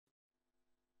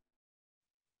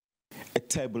A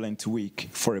turbulent week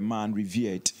for a man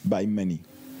revered by many,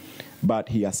 but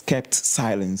he has kept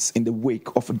silence in the wake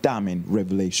of damning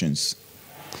revelations.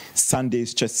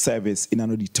 Sunday's church service in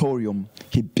an auditorium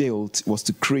he built was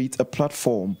to create a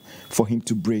platform for him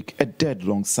to break a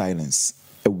dead-long silence.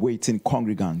 Awaiting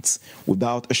congregants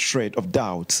without a shred of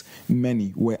doubt,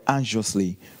 many were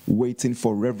anxiously waiting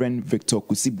for Rev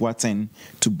Kusi Boateng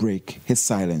to break his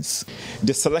silence.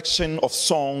 The selection of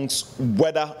songs,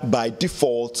 whether by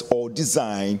default or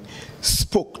design,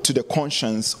 spoke to the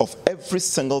conscience of every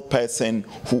single person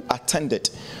who attended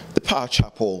the Power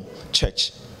Chapel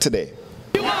Church today.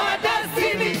 You are a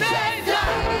destiny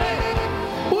changer.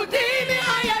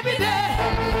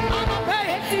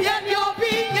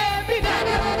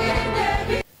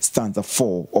 Stanza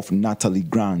 4 of Natalie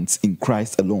Grant's In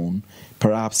Christ Alone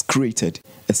perhaps created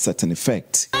a certain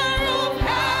effect.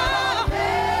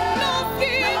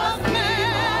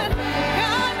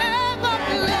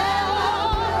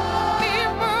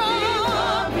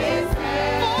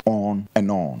 On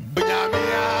and on.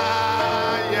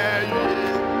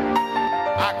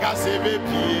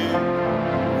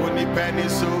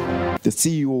 The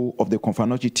CEO of the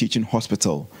Konfanoji Teaching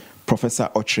Hospital, Professor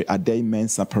Ochre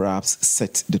Adey-Mensah, perhaps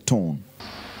set the tone.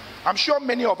 I'm sure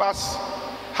many of us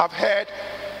have heard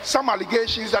some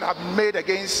allegations that have been made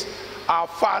against our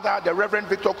father, the Reverend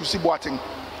Victor Kusi Boateng.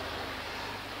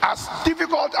 As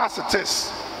difficult as it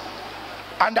is,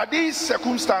 under these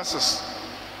circumstances,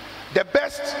 the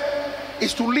best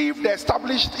is to leave the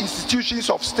established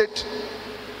institutions of state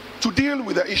to deal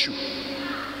with the issue.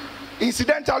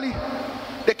 Incidentally,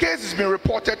 the case has been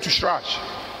reported to Shraj,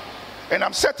 and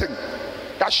I'm certain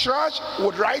that Shraj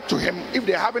would write to him if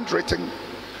they haven't written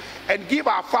and give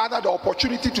our father the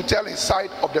opportunity to tell his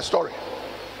side of the story.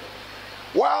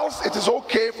 Whilst it is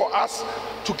okay for us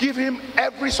to give him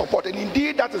every support, and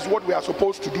indeed that is what we are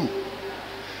supposed to do,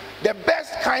 the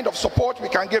best kind of support we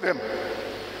can give him,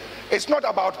 it's not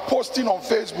about posting on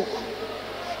Facebook,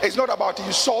 it's not about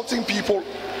insulting people,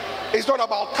 it's not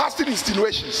about casting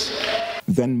insinuations.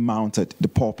 Then mounted the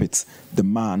pulpit, the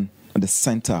man at the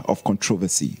center of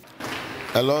controversy.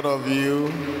 A lot of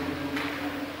you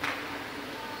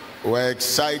were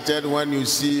excited when you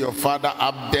see your father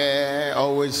up there,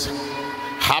 always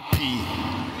happy.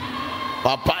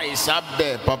 Papa is up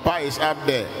there, Papa is up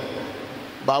there.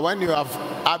 But when you are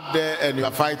up there and you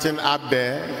are fighting up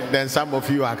there, then some of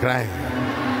you are crying.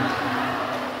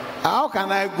 How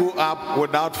can I go up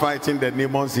without fighting the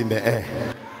demons in the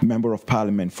air? Member of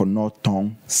Parliament for North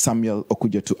Tong, Sammy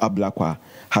Okudzeto Ablakwa,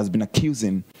 has been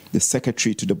accusing the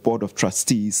Secretary to the Board of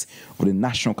Trustees of the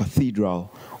National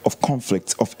Cathedral of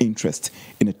conflict of interest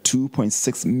in a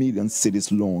 2.6 million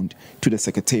cedis loaned to the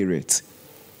Secretariat.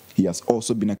 He has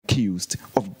also been accused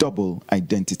of double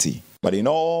identity. But in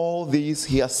all this,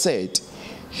 he has said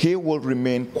he will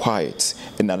remain quiet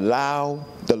and allow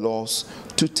the laws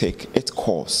to take its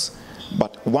course.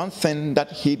 But one thing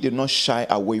that he did not shy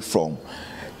away from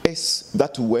is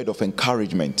that word of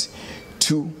encouragement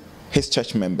to his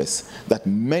church members, that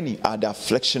many are the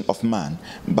affliction of man,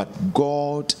 but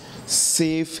God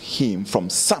saved him from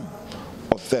some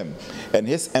of them. And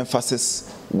his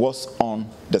emphasis was on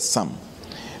the some.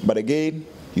 But again,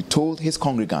 he told his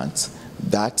congregants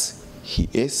that he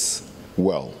is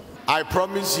well. I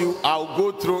promise you, I'll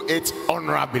go through it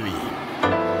honorably.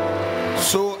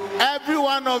 So every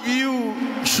one of you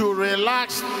should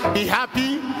relax, be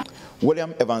happy.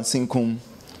 William Evansinkum,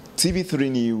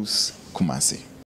 TV3 News, Kumasi.